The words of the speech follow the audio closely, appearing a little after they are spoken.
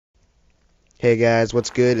Hey guys,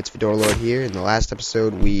 what's good? It's Fedora Lord here. In the last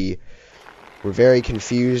episode, we were very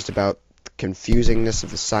confused about the confusingness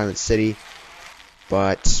of the Silent City,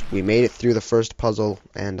 but we made it through the first puzzle,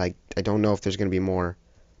 and I don't know if there's going to be more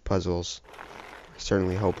puzzles. I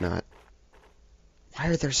certainly hope not. Why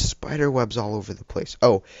are there spider webs all over the place?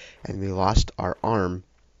 Oh, and we lost our arm.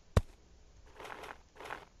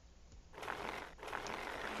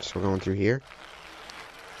 So we're going through here.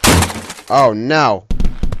 Oh no!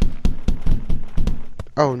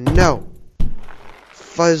 Oh no!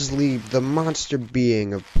 Fuzzly, the monster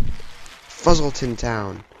being of Fuzzleton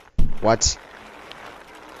Town. What?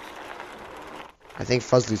 I think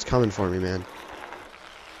Fuzzly's coming for me, man.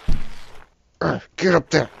 Get up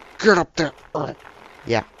there! Get up there!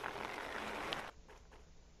 Yeah.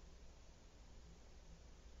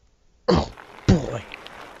 Oh, boy.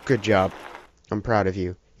 Good job. I'm proud of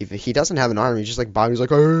you. He doesn't have an arm, he's just like bobbing. He's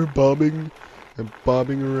like, oh, bobbing. I'm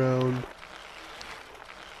bobbing around.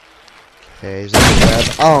 Okay, is that the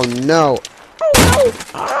web? Oh no! Oh no!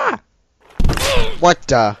 Ah! What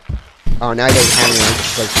the? Oh, now he doesn't have any.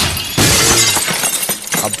 Just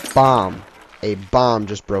like a bomb. A bomb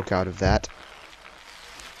just broke out of that.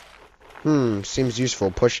 Seems useful.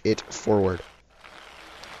 Push it forward.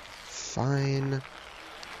 Fine.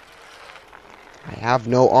 I have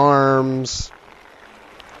no arms.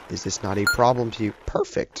 Is this not a problem to you?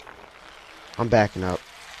 Perfect. I'm backing up.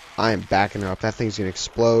 I am backing up. That thing's gonna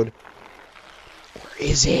explode. Or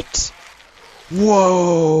is it?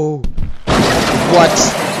 Whoa! What?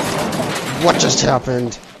 What just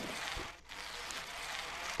happened?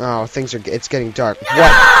 Oh, it's getting dark. No!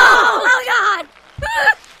 What? Oh God!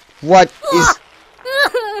 What is?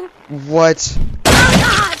 What? Oh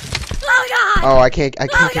God! Oh God! Oh, I can't get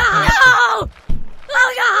past it. Oh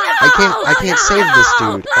God! I can't save this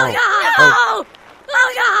dude. Oh God!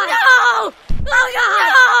 Oh God! Oh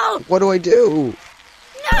God! What do I do?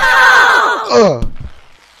 No! Ugh.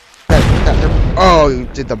 Oh,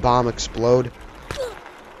 did the bomb explode?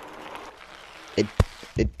 It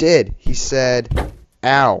did. He said,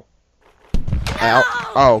 ow. Ow.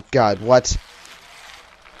 Oh, God, what?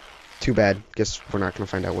 Too bad. Guess we're not going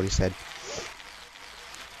to find out what he said.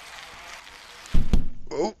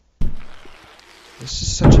 Oh. This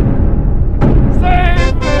is such a...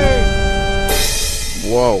 Save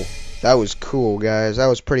me! Whoa. That was cool, guys. That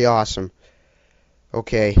was pretty awesome.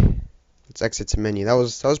 Okay. Let's exit to menu. That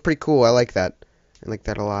was pretty cool. I like that. I like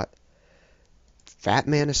that a lot. Fat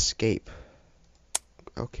Man Escape.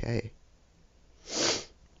 Okay.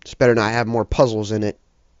 Just better not have more puzzles in it.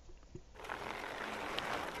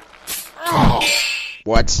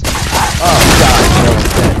 What? Oh God!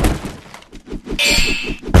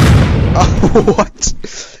 Oh, what?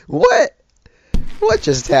 What? What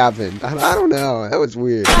just happened? I don't know. That was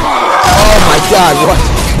weird. Oh my God! What?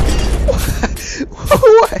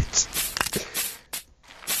 What?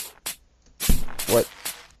 What?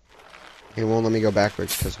 It won't let me go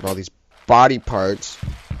backwards because of all these body parts.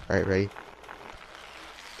 Alright, ready?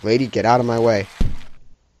 Lady, get out of my way.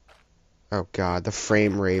 Oh God, the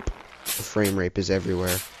frame rape. The frame rape is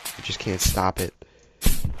everywhere. I just can't stop it.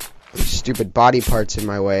 These stupid body parts in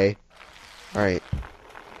my way. Alright.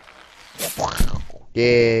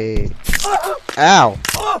 Yay. Ow.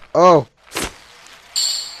 Oh.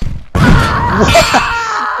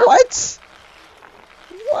 What?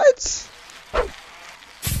 What?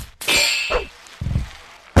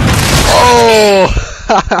 Oh!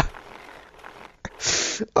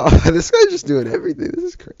 Oh, this guy's just doing everything. This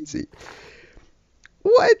is crazy.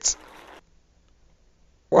 What?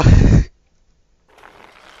 What?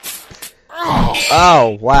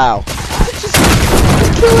 Oh, wow. Just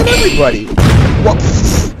killing everybody. What?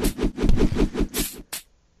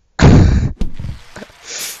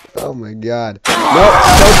 Oh my God. Nope,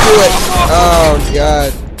 don't do it. Oh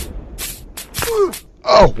God.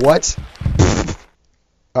 Oh, what?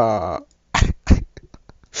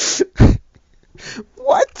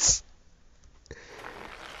 What?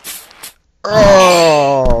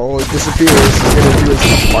 Oh, it disappears. He's gonna do his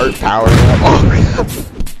heart power now. Oh.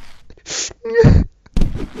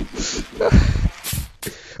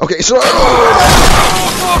 Okay, so.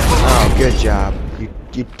 Oh, good job. You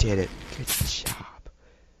did it. Good job.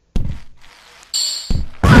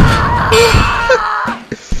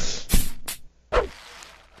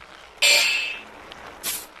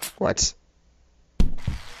 What?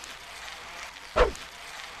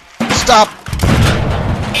 Stop!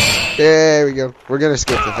 There we go. We're gonna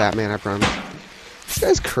skip the Fat Man, I promise. This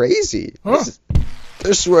guy's crazy. Huh?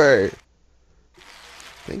 This way.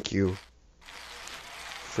 Thank you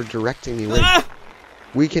for directing me. Wait.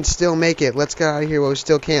 We can still make it. Let's get out of here while we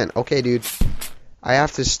still can. Okay, dude. I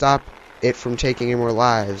have to stop it from taking any more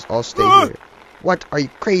lives. I'll stay here. What? Are you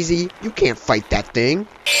crazy? You can't fight that thing.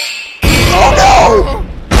 Oh no!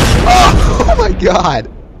 Oh my god!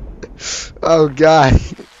 Oh god!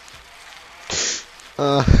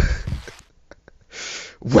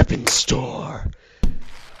 Weapon store.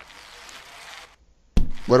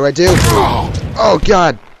 What do I do? Oh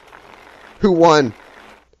god! Who won?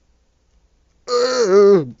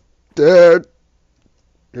 Dead.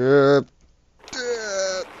 Dead.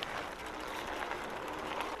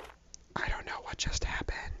 I don't know what just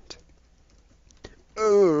happened.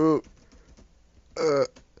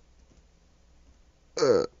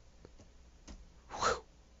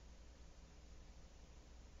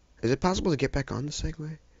 Is it possible to get back on the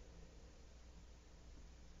Segway?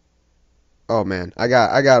 Oh man, I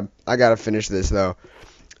gotta finish this though.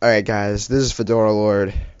 Alright guys, this is Fedora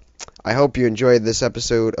Lord. I hope you enjoyed this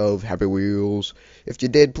episode of Happy Wheels. If you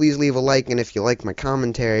did, please leave a like, and if you like my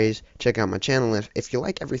commentaries, check out my channel. If you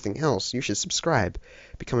like everything else, you should subscribe.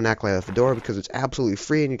 Become an acolyte of Fedora because it's absolutely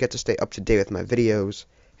free and you get to stay up to date with my videos,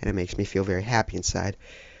 and it makes me feel very happy inside.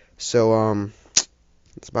 So,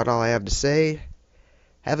 that's about all I have to say.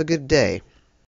 Have a good day.